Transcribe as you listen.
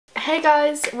Hey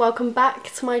guys, welcome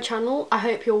back to my channel. I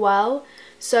hope you're well.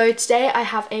 So today I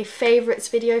have a favourites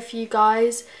video for you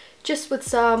guys, just with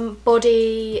some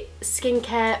body,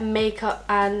 skincare, makeup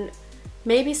and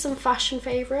maybe some fashion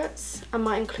favourites. I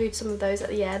might include some of those at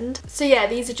the end. So yeah,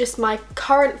 these are just my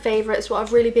current favourites, what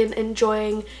I've really been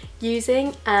enjoying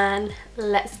using, and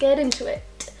let's get into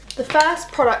it. The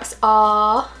first products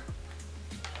are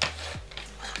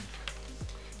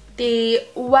the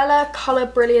Wella Colour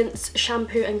Briliance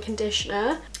shampoo and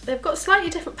conditioner. They've got slightly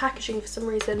different packaging for some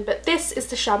reason, but this is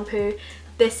the shampoo,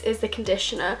 this is the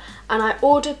conditioner, and I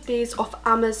ordered these off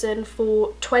Amazon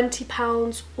for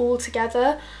 £20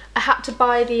 altogether. I had to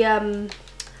buy the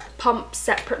pumps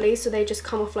separately, so they just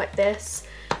come off like this,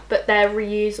 but they're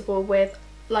reusable with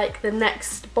like the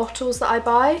next bottles that I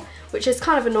buy, which is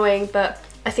kind of annoying, but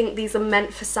I think these are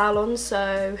meant for salons,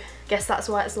 so I guess that's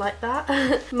why it's like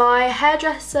that. My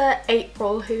hairdresser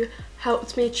April, who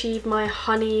helped me achieve my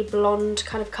honey blonde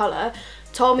kind of colour,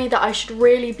 told me that I should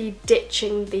really be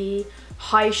ditching the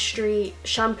high street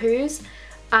shampoos,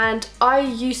 and I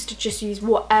used to just use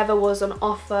whatever was on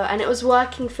offer and it was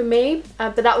working for me,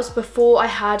 but that was before I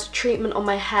had treatment on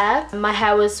my hair. My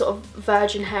hair was sort of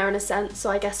virgin hair in a sense, so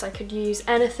I guess I could use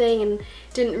anything and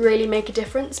didn't really make a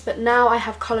difference. But now I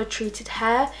have colour treated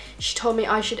hair. She told me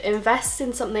I should invest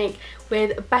in something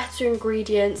with better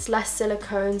ingredients, less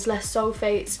silicones, less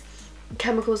sulfates,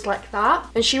 chemicals like that,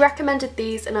 and she recommended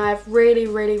these and I've really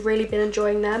been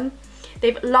enjoying them.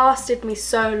 They've lasted me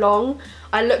so long.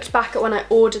 I looked back at when I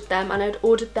ordered them, and I'd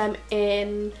ordered them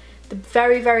in the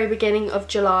very beginning of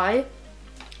July,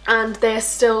 and they're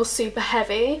still super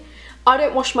heavy. I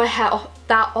don't wash my hair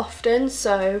that often,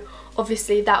 so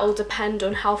obviously that will depend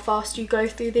on how fast you go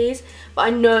through these, but I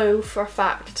know for a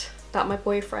fact that my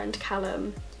boyfriend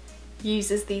Callum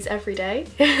uses these every day,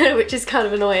 which is kind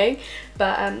of annoying,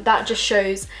 but that just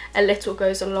shows a little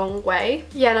goes a long way.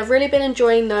 Yeah, and I've really been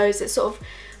enjoying those. It sort of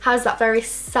has that very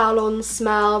salon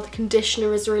smell. The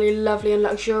conditioner is really lovely and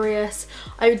luxurious.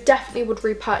 I definitely would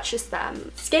repurchase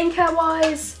them. Skincare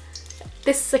wise,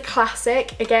 this is a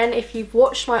classic. Again, if you've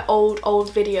watched my old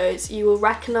videos, you will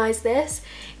recognise this.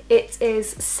 It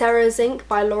is Serozinc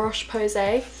by La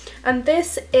Roche-Posay, and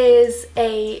this is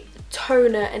a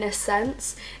toner in a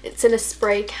sense. It's in a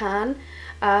spray can,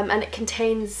 and it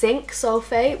contains zinc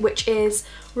sulfate, which is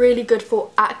really good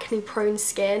for acne prone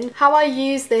skin. How I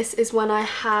use this is when I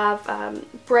have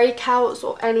breakouts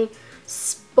or any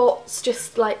spots,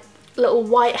 just like little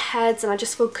white heads, and I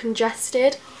just feel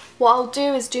congested. What I'll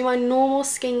do is do my normal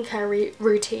skincare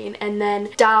routine and then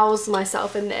douse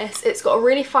myself in this. It's got a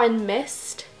really fine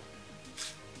mist.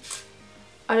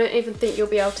 I don't even think you'll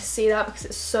be able to see that because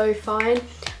it's so fine.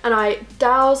 And I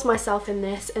douse myself in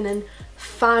this and then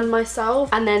fan myself,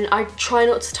 and then I try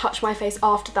not to touch my face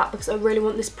after that because I really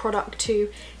want this product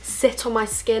to sit on my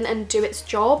skin and do its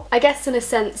job. I guess in a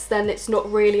sense then it's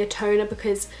not really a toner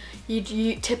because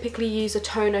you typically use a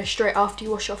toner straight after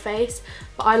you wash your face,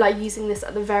 but I like using this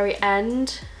at the very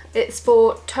end. It's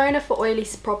for toner for oily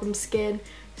problem skin,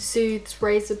 soothes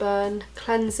razor burn,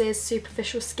 cleanses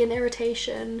superficial skin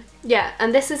irritation. Yeah,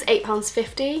 and this is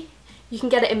 £8.50. You can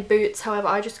get it in Boots, however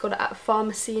I just got it at a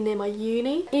pharmacy near my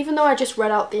uni. Even though I just read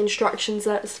out the instructions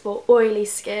that it's for oily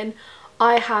skin,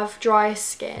 I have dry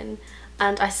skin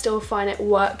and I still find it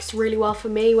works really well for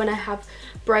me when I have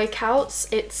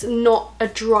breakouts. It's not a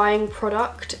drying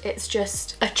product, it's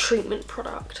just a treatment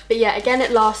product. But yeah, again,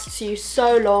 it lasts you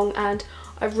so long and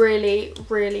I've really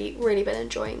been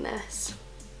enjoying this.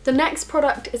 The next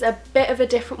product is a bit of a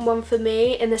different one for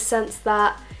me in the sense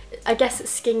that I guess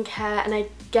it's skincare and I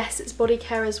guess it's body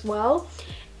care as well.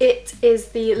 It is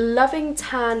the Loving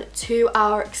Tan 2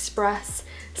 Hour Express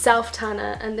Self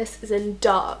Tanner, and this is in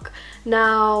dark.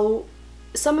 Now,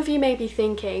 some of you may be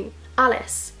thinking,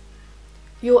 Alice,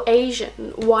 you're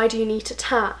Asian, why do you need to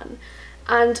tan?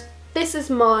 And this is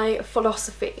my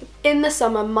philosophy. In the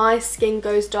summer, my skin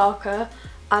goes darker,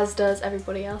 as does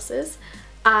everybody else's,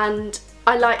 and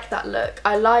I like that look.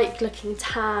 I like looking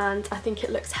tanned. I think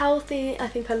it looks healthy. I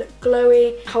think I look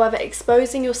glowy. However,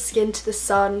 exposing your skin to the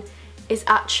sun is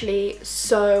actually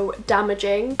so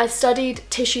damaging. I studied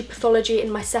tissue pathology in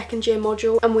my second year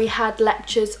module, and we had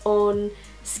lectures on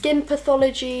skin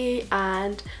pathology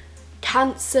and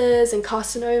cancers and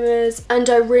carcinomas, and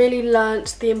I really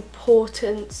learnt the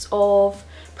importance of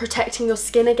protecting your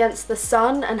skin against the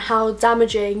sun and how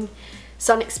damaging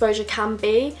sun exposure can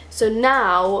be. So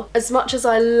now, as much as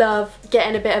I love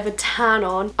getting a bit of a tan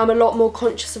on, I'm a lot more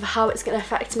conscious of how it's going to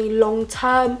affect me long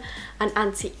term and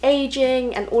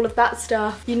anti-aging and all of that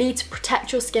stuff. You need to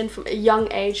protect your skin from a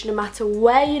young age, no matter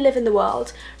where you live in the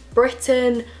world.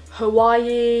 Britain,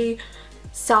 Hawaii,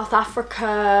 South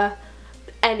Africa,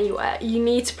 anywhere. You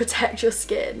need to protect your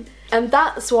skin. And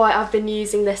that's why I've been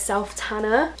using this self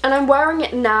tanner. And I'm wearing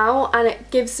it now and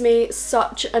it gives me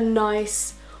such a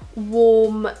nice,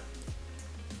 warm,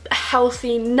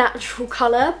 healthy, natural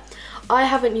colour. I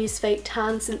haven't used fake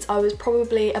tan since I was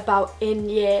probably about in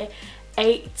year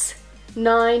 8,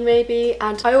 9 maybe,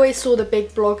 and I always saw the big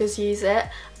bloggers use it,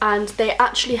 and they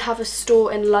actually have a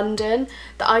store in London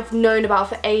that I've known about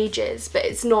for ages, but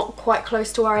it's not quite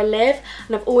close to where I live,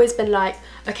 and I've always been like,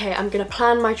 okay, I'm gonna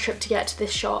plan my trip to get to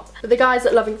this shop. But the guys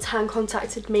at Loving Tan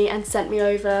contacted me and sent me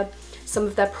over some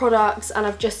of their products, and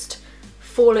I've just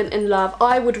fallen in love.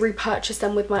 I would repurchase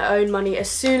them with my own money as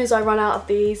soon as I run out of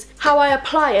these. How I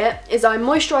apply it is I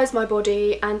moisturise my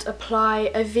body and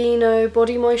apply a Vineeee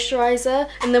body moisturiser,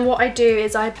 and then what I do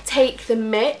is I take the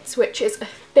mitt, which is a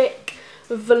thick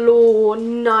velour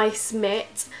nice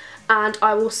mitt, and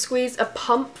I will squeeze a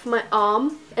pump for my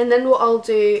arm, and then what I'll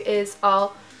do is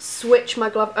I'll switch my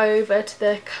glove over to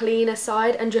the cleaner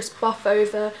side and just buff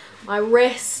over my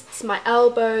wrists, my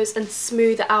elbows, and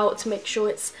smooth it out to make sure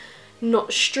it's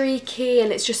not streaky,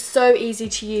 and it's just so easy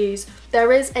to use.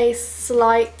 There is a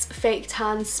slight fake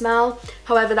tan smell,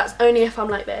 however that's only if I'm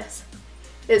like this.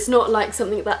 It's not like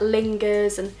something that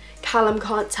lingers and Callum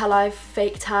can't tell I've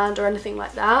fake tanned or anything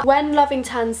like that. When Loving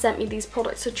Tan sent me these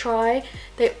products to try,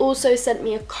 they also sent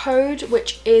me a code,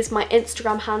 which is my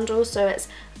Instagram handle, so it's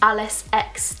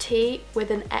Alxcext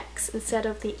with an X instead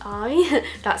of the I.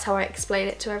 That's how I explain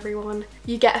it to everyone.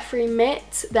 You get a free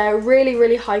mitt. They're really,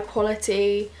 really high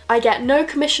quality. I get no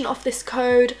commission off this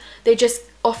code. They just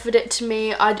offered it to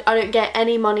me. I don't get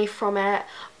any money from it.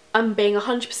 I'm being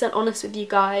 100% honest with you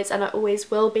guys, and I always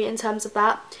will be in terms of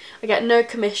that. I get no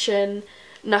commission,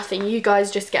 nothing. You guys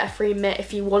just get a free mitt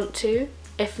if you want to.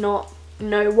 If not,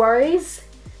 no worries.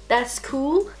 That's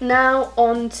cool. Now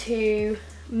on to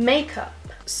makeup.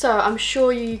 So I'm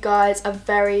sure you guys are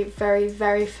very, very,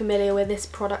 very familiar with this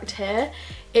product here.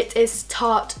 It is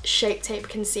Tarte Shape Tape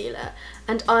Concealer,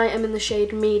 and I am in the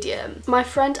shade medium. My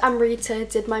friend Amrita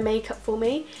did my makeup for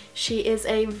me. She is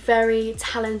a very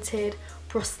talented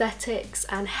prosthetics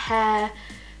and hair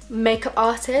makeup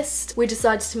artist. We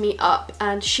decided to meet up,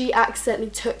 and she accidentally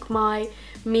took my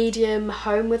medium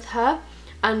home with her,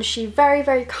 and she very,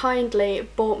 very kindly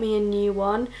bought me a new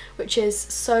one, which is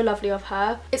so lovely of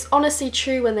her. It's honestly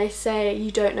true when they say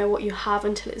you don't know what you have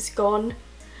until it's gone,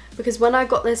 because when I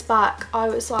got this back I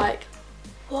was like,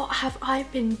 what have I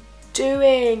been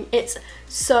doing? It's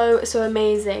so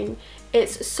amazing.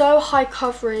 It's so high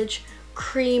coverage,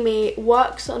 creamy,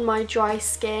 works on my dry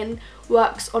skin,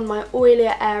 works on my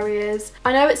oilier areas.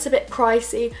 I know it's a bit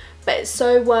pricey, but it's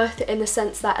so worth it in the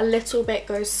sense that a little bit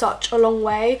goes such a long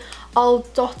way. I'll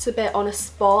dot a bit on a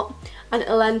spot and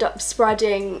it'll end up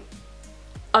spreading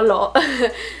a lot.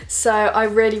 So I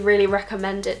really, really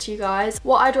recommend it to you guys.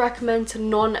 What I'd recommend to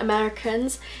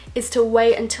non-Americans is to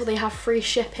wait until they have free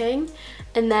shipping,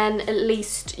 and then at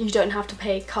least you don't have to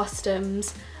pay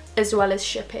customs as well as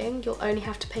shipping. You'll only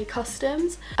have to pay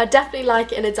customs. I definitely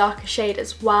like it in a darker shade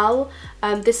as well.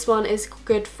 This one is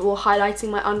good for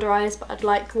highlighting my under eyes, but I'd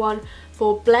like one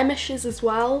for blemishes as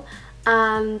well.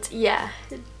 And yeah,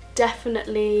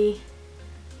 definitely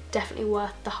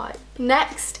worth the hype.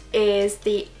 Next is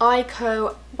the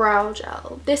Eyeko brow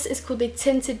gel. This is called the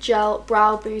Tinted Gel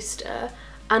Brow Booster,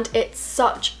 and it's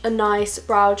such a nice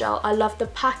brow gel. I love the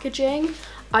packaging.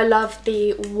 I love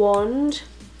the wand.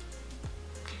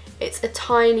 It's a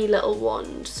tiny little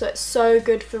wand, so it's so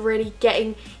good for really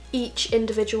getting each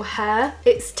individual hair.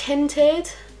 It's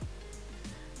tinted,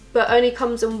 but only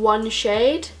comes in one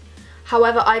shade.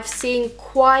 However, I've seen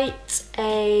quite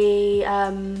a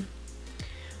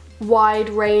wide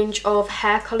range of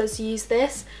hair colours use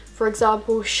this. For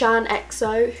example, Shan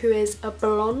EXO, who is a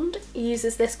blonde,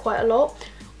 uses this quite a lot,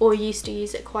 or used to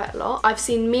use it quite a lot. I've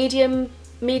seen medium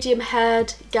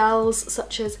haired gals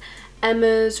such as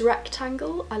Emma's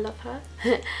Rectangle, I love her,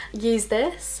 use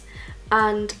this,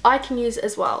 and I can use it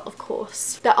as well, of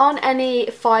course. There aren't any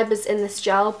fibres in this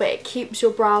gel, but it keeps your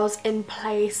brows in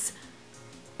place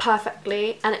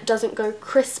perfectly, and it doesn't go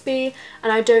crispy,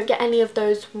 and I don't get any of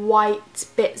those white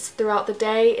bits throughout the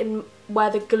day in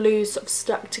where the glue's sort of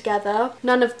stuck together.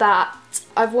 None of that.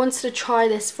 I've wanted to try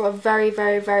this for a very,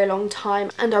 very, very long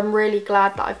time, and I'm really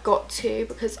glad that I've got to,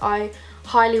 because I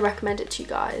highly recommend it to you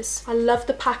guys. I love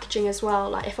the packaging as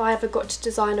well. Like, if I ever got to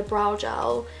design a brow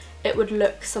gel, it would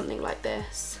look something like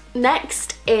this.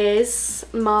 Next is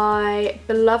my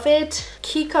beloved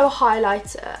Kiko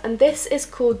highlighter, and this is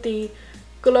called the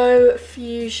Glow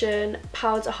Fusion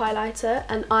Powder Highlighter,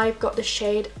 and I've got the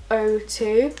shade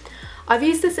 02. I've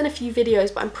used this in a few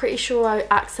videos, but I'm pretty sure I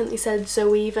accidentally said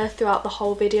Zoeva throughout the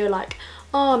whole video, like,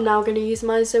 oh, I'm now going to use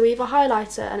my Zoeva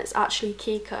highlighter, and it's actually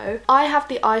Kiko. I have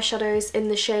the eyeshadows in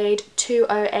the shade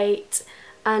 208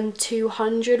 and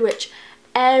 200, which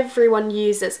everyone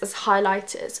uses as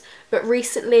highlighters, but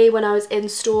recently when I was in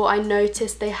store I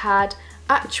noticed they had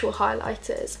actual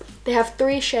highlighters. They have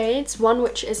 3 shades, one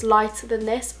which is lighter than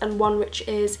this and one which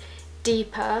is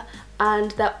deeper,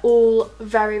 and they're all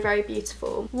very, very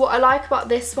beautiful. What I like about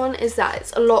this one is that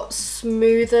it's a lot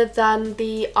smoother than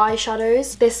the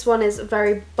eyeshadows. This one is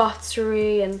very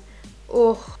buttery, and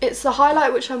oh, it's the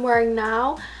highlight which I'm wearing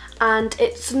now, and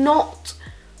it's not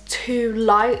too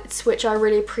light, which I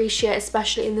really appreciate,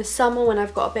 especially in the summer when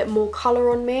I've got a bit more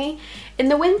colour on me. In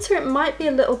the winter it might be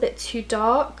a little bit too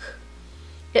dark.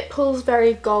 It pulls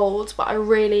very gold, but I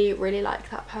really, really like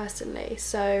that personally.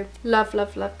 So love,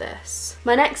 love, love this.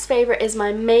 My next favourite is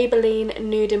my Maybelline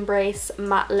Nude Embrace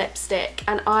matte lipstick,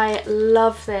 and I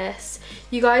love this.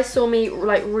 You guys saw me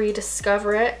like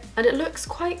rediscover it, and it looks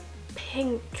quite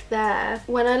pink there.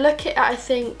 When I look at it I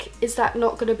think, is that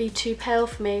not going to be too pale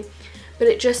for me? But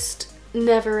it just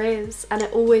never is, and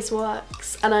it always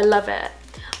works, and I love it.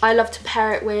 I love to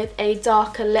pair it with a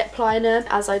darker lip liner,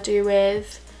 as I do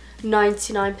with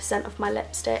 99% of my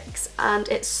lipsticks, and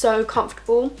it's so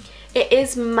comfortable. It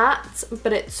is matte,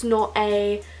 but it's not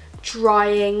a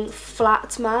drying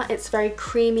flat matte. It's very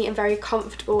creamy and very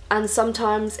comfortable, and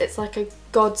sometimes it's like a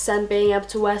godsend being able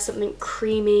to wear something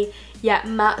creamy yet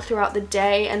matte throughout the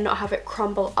day and not have it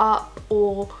crumble up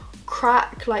or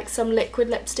crack like some liquid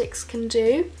lipsticks can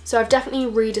do. So I've definitely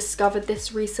rediscovered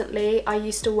this recently. I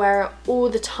used to wear it all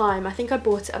the time. I think I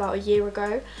bought it about a year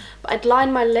ago, but I'd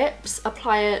line my lips,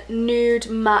 apply a nude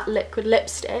matte liquid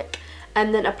lipstick,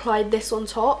 and then apply this on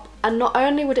top, and not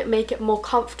only would it make it more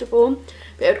comfortable,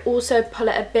 but it would also pull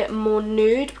it a bit more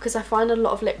nude, because I find a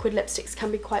lot of liquid lipsticks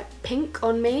can be quite pink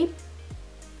on me.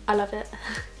 I love it.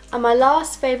 And my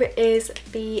last favourite is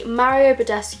the Mario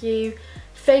Badescu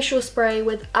facial spray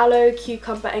with aloe,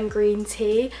 cucumber and green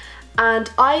tea,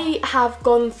 and I have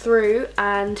gone through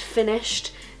and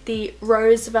finished the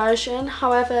rose version.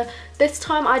 However, this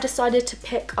time I decided to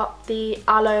pick up the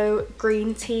aloe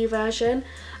green tea version,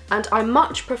 and I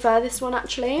much prefer this one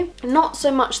actually. Not so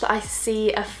much that I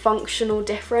see a functional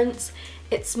difference,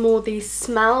 it's more the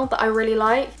smell that I really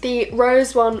like. The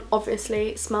rose one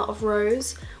obviously smelled of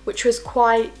rose, which was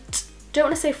quite, don't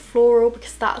want to say floral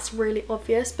because that's really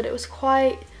obvious, but it was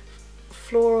quite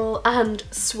floral and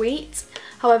sweet.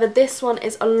 However, this one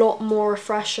is a lot more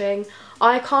refreshing.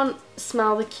 I can't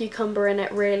smell the cucumber in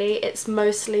it really, it's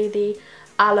mostly the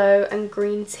aloe and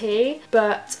green tea,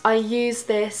 but I use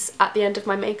this at the end of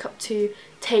my makeup to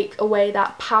take away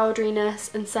that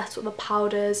powderiness and settle the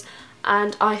powders,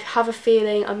 and I have a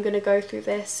feeling I'm going to go through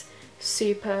this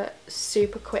super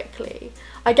quickly.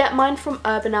 I get mine from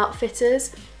Urban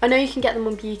Outfitters. I know you can get them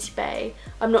on Beauty Bay.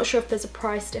 I'm not sure if there's a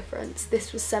price difference.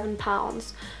 This was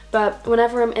 £7, but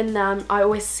whenever I'm in them I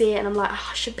always see it and I'm like, oh,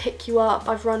 I should pick you up,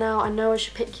 I've run out, I know I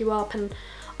should pick you up, and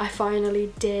I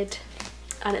finally did,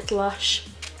 and it's lush.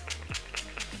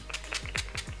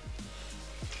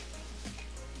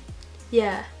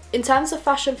 Yeah. In terms of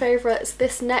fashion favourites,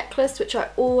 this necklace, which I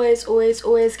always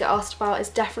get asked about, is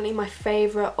definitely my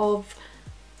favourite of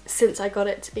since I got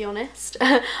it, to be honest.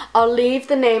 I'll leave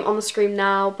the name on the screen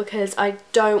now because I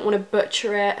don't want to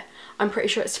butcher it. I'm pretty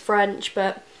sure it's French,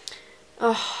 but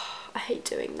oh, I hate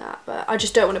doing that, but I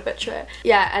just don't want to butcher it.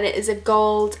 Yeah, and it is a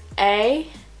gold A,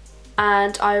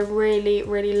 and I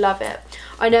really love it.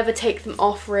 I never take them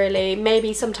off really,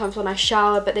 maybe sometimes when I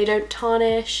shower, but they don't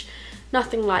tarnish.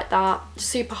 Nothing like that.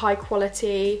 Super high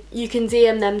quality. You can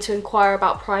DM them to inquire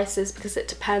about prices because it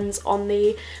depends on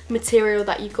the material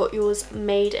that you got yours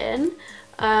made in.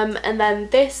 And then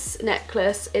this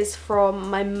necklace is from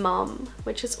my mum,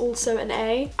 which is also an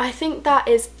A. I think that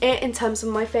is it in terms of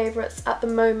my favourites at the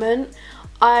moment.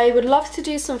 I would love to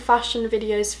do some fashion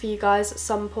videos for you guys at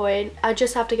some point. I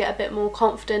just have to get a bit more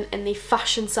confident in the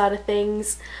fashion side of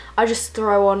things. I just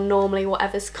throw on normally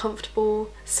whatever's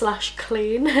comfortable /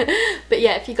 clean. But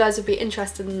yeah, if you guys would be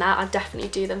interested in that, I'd definitely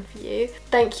do them for you.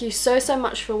 Thank you so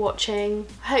much for watching.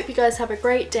 I hope you guys have a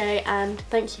great day, and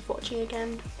thank you for watching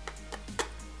again.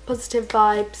 Positive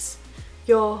vibes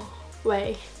your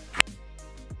way.